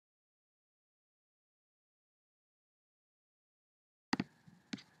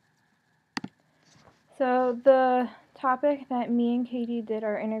So the topic that me and Katie did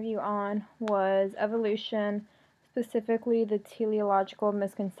our interview on was evolution, specifically the teleological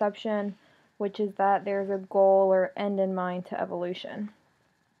misconception, which is that there's a goal or end in mind to evolution.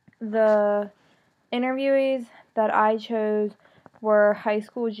 The interviewees that I chose were high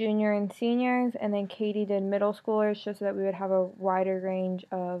school junior and seniors, and then Katie did middle schoolers just so that we would have a wider range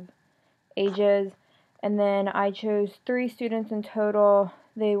of ages. And then I chose 3 students in total.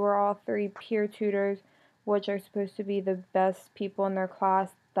 They were all 3 peer tutors, which are supposed to be the best people in their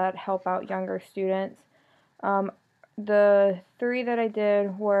class that help out younger students. The 3 that I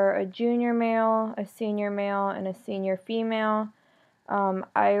did were a junior male, a senior male, and a senior female.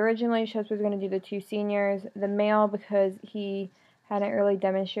 I originally chose was going to do the 2 seniors, the male because he hadn't really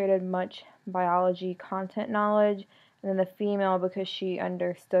demonstrated much biology content knowledge, and then the female because she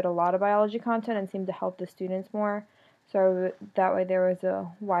understood a lot of biology content and seemed to help the students more. So that way there was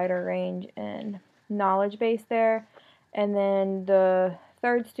a wider range in knowledge base there. And then the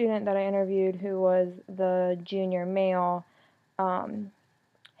 3rd student that I interviewed, who was the junior male,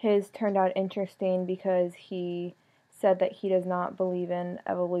 his turned out interesting because he said that he does not believe in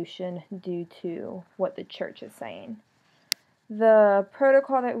evolution due to what the church is saying. The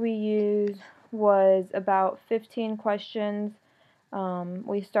protocol that we used was about 15 questions.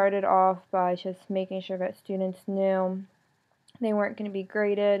 We started off by just making sure that students knew they weren't going to be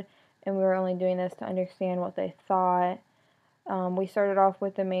graded, and we were only doing this to understand what they thought. We started off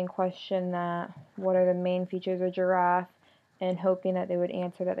with the main question that what are the main features of a giraffe, and hoping that they would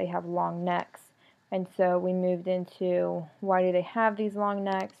answer that they have long necks. And so we moved into why do they have these long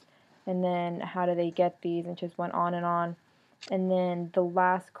necks, and then how do they get these, and just went on and on. And then the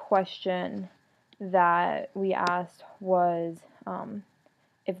last question that we asked was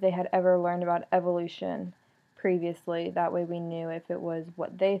if they had ever learned about evolution previously. That way we knew if it was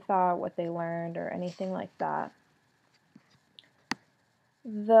what they thought, what they learned, or anything like that.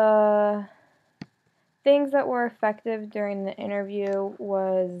 The things that were effective during the interview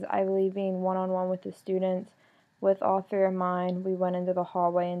was I leaving one-on-one with the students. With all 3 of mine, we went into the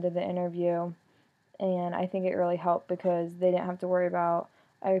hallway into the interview, and I think it really helped because they didn't have to worry about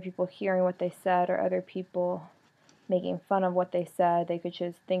other people hearing what they said or other people making fun of what they said. They could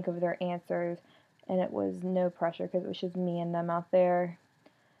just think of their answers, and it was no pressure because it was just me and them out there.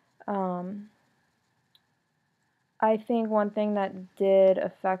 I think one thing that did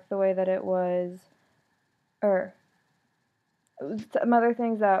affect the way that it was, or some other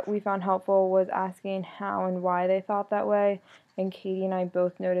things that we found helpful was asking how and why they thought that way. And Katie and I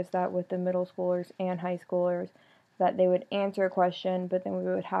both noticed that with the middle schoolers and high schoolers, that they would answer a question, but then we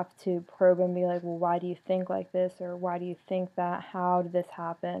would have to probe and be like, well, why do you think like this? Or why do you think that? How did this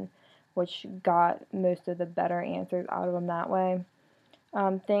happen? Which got most of the better answers out of them that way.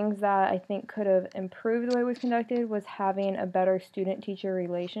 Things that I think could have improved the way it was conducted was having a better student-teacher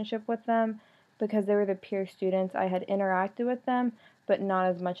relationship with them, because they were the peer students. I had interacted with them, but not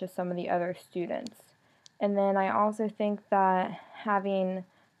as much as some of the other students. And then I also think that having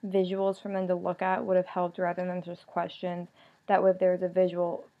visuals for them to look at would have helped rather than just questions. That way if there was a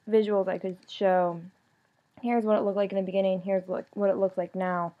visuals I could show, here's what it looked like in the beginning, here's what it looks like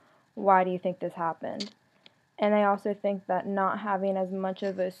now, why do you think this happened? And I also think that not having as much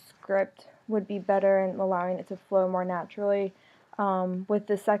of a script would be better and allowing it to flow more naturally. With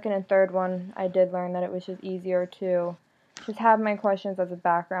the 2nd and 3rd one, I did learn that it was just easier to just have my questions as a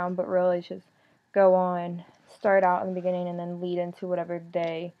background, but really just go on, start out in the beginning, and then lead into whatever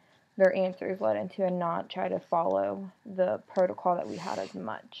their answers led into, and not try to follow the protocol that we had as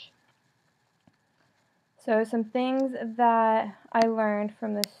much. So some things that I learned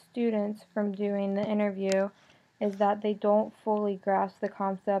from the students from doing the interview is that they don't fully grasp the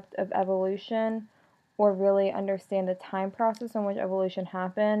concept of evolution or really understand the time process in which evolution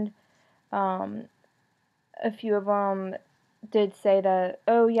happened. A few of them did say that,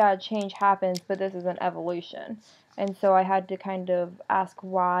 oh yeah, change happens, but this isn't evolution. And so I had to kind of ask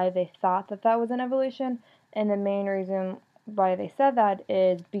why they thought that that was an evolution, and the main reason why they said that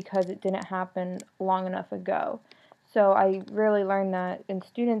is because it didn't happen long enough ago. So I really learned that in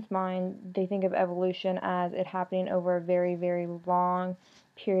students' mind, they think of evolution as it happening over a very, very long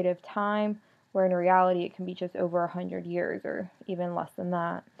period of time, where in reality it can be just over 100 years or even less than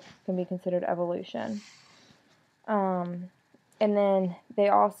that can be considered evolution. And then they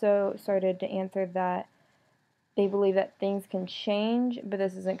also started to answer that they believe that things can change, but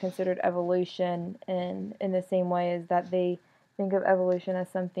this isn't considered evolution in the same way as that they think of evolution as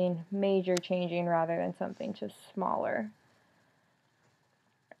something major changing rather than something just smaller.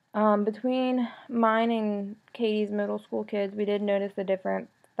 Between mine and Katie's middle school kids, we did notice the difference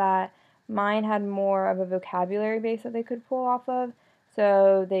that mine had more of a vocabulary base that they could pull off of,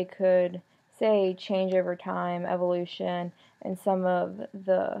 so they could say change over time, evolution, and some of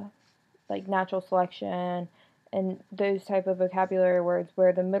the like natural selection and those type of vocabulary words,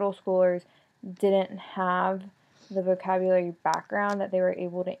 where the middle schoolers didn't have the vocabulary background that they were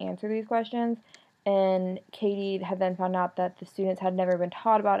able to answer these questions. And Katie had then found out that the students had never been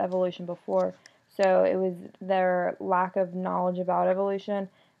taught about evolution before, so it was their lack of knowledge about evolution,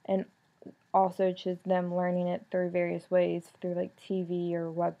 and also just them learning it through various ways, through like TV or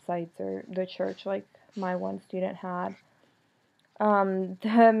websites or the church, like my one student had.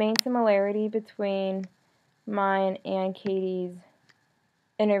 The main similarity between mine and Katie's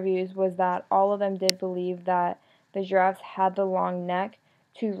interviews was that all of them did believe that the giraffes had the long neck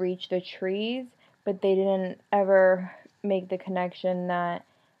to reach the trees, but they didn't ever make the connection that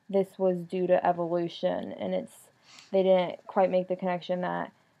this was due to evolution, and they didn't quite make the connection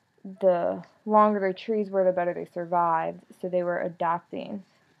that the longer the trees were, the better they survived, so they were adapting.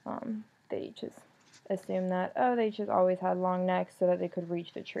 They just assumed that, oh, they just always had long necks so that they could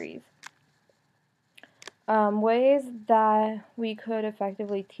reach the trees. Ways that we could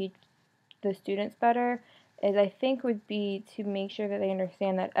effectively teach the students better is, I think, would be to make sure that they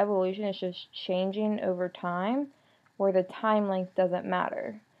understand that evolution is just changing over time, where the time length doesn't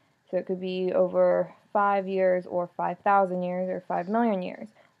matter. So it could be over 5 years or 5,000 years or 5 million years.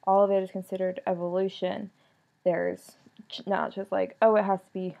 All of it is considered evolution. There's not just like, oh, it has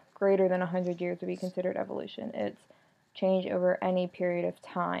to be greater than 100 years to be considered evolution. It's change over any period of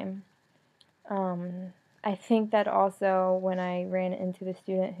time. I think that also when I ran into the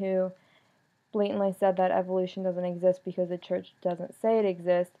student who blatantly said that evolution doesn't exist because the church doesn't say it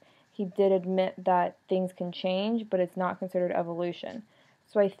exists, he did admit that things can change, but it's not considered evolution.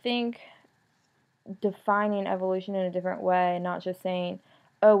 So I think defining evolution in a different way, not just saying,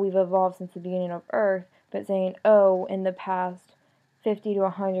 oh, we've evolved since the beginning of Earth, but saying, oh, in the past 50 to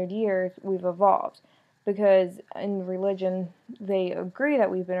 100 years, we've evolved. Because in religion, they agree that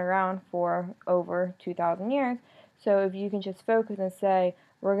we've been around for over 2,000 years. So if you can just focus and say,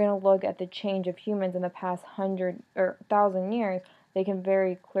 we're going to look at the change of humans in the past 100 or 1,000 years, they can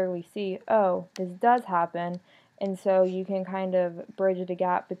very clearly see, oh, this does happen. And so you can kind of bridge the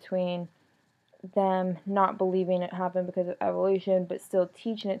gap between them not believing it happened because of evolution, but still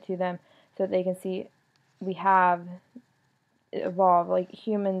teaching it to them so that they can see we have evolved. Like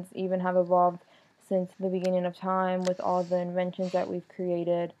humans even have evolved since the beginning of time with all the inventions that we've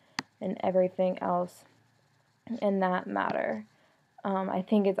created and everything else in that matter. I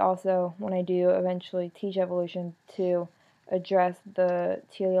think it's also, when I do eventually teach evolution, to address the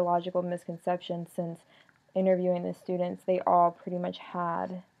teleological misconception, since interviewing the students, they all pretty much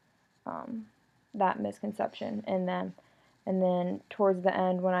had that misconception in them. And then towards the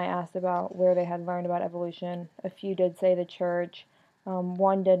end, when I asked about where they had learned about evolution, a few did say the church.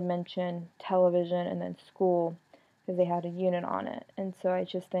 One did mention television, and then school, because they had a unit on it. And so I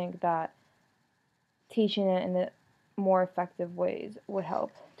just think that teaching it in the more effective ways would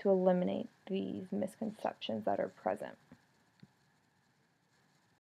help to eliminate these misconceptions that are present.